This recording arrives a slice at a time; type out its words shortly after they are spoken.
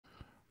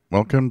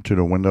Welcome to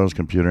the Windows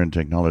Computer and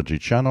Technology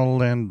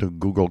channel, and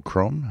Google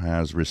Chrome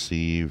has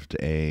received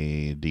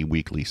the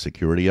weekly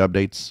security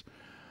updates.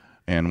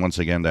 And once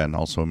again, that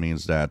also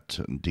means that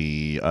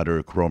the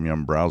other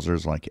Chromium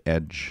browsers like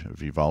Edge,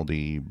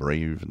 Vivaldi,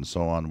 Brave, and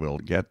so on will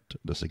get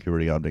the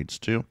security updates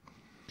too.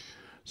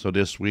 So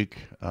this week,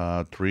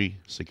 3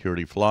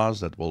 security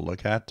flaws that we'll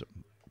look at.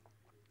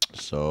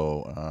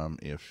 So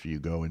if you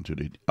go into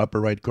the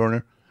upper right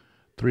corner,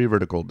 3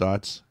 vertical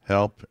dots,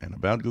 Help, and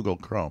About Google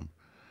Chrome,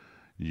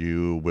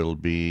 you will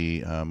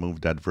be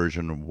moved at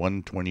version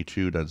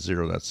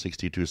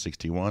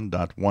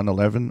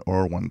 122.0.6261.111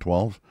 or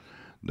 112,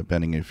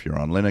 depending if you're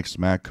on Linux,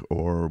 Mac,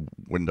 or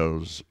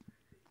Windows.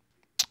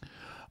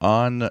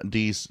 On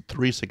these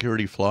 3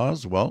 security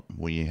flaws, well,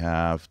 we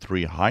have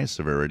 3 high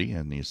severity,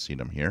 and you see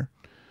them here.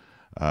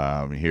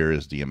 Here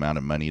is the amount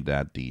of money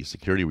that the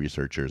security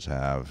researchers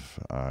have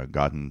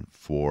gotten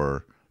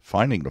for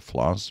finding the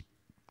flaws.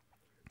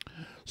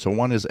 So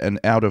one is an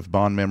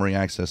out-of-band memory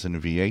access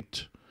in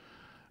V8.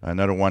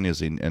 Another one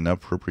is an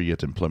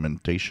inappropriate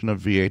implementation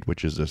of V8,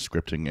 which is a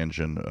scripting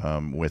engine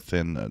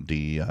within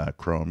the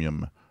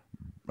Chromium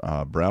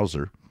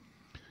browser.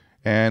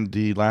 And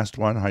the last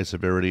one, high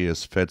severity,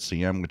 is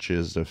FedCM, which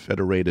is the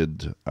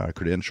Federated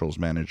Credentials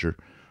Manager,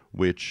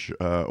 which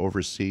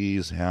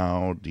oversees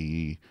how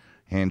the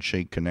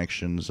handshake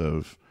connections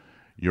of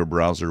your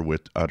browser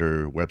with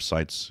other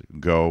websites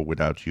go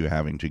without you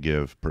having to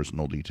give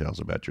personal details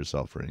about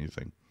yourself or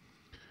anything.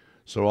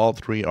 So all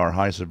 3 are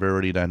high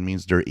severity. That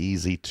means they're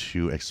easy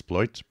to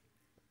exploit.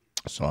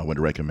 So I would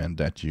recommend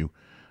that you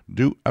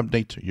do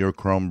update your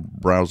Chrome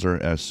browser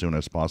as soon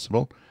as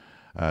possible.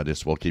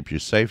 This will keep you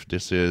safe.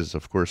 This is,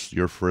 of course,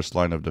 your first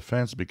line of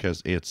defense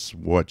because it's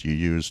what you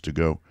use to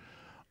go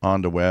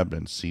on the web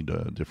and see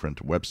the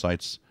different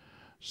websites.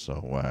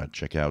 So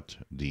check out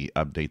the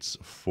updates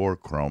for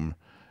Chrome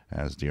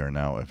as they are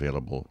now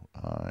available,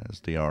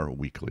 as they are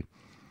weekly.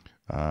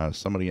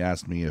 Somebody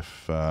asked me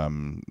if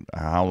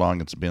how long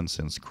it's been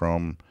since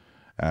Chrome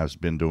has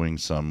been doing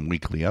some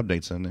weekly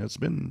updates, and it's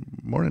been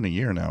more than a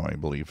year now, I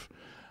believe.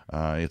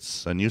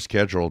 It's a new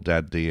schedule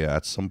that they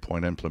at some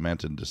point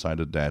implemented and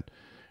decided that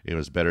it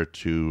was better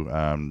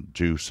to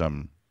do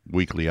some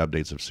weekly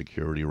updates of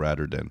security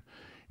rather than,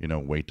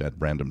 wait at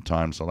random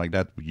times. So like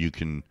that, you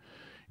can,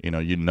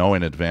 you know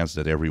in advance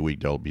that every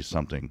week there'll be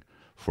something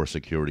for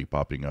security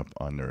popping up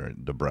under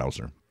the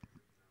browser.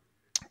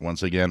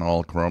 Once again,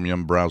 all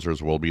Chromium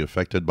browsers will be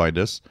affected by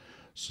this,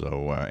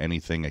 so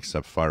anything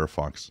except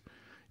Firefox,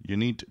 you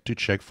need to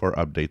check for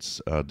updates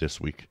this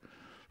week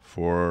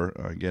for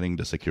getting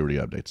the security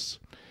updates.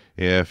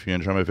 If you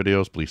enjoy my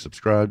videos, please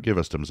subscribe, give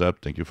us thumbs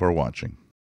up. Thank you for watching.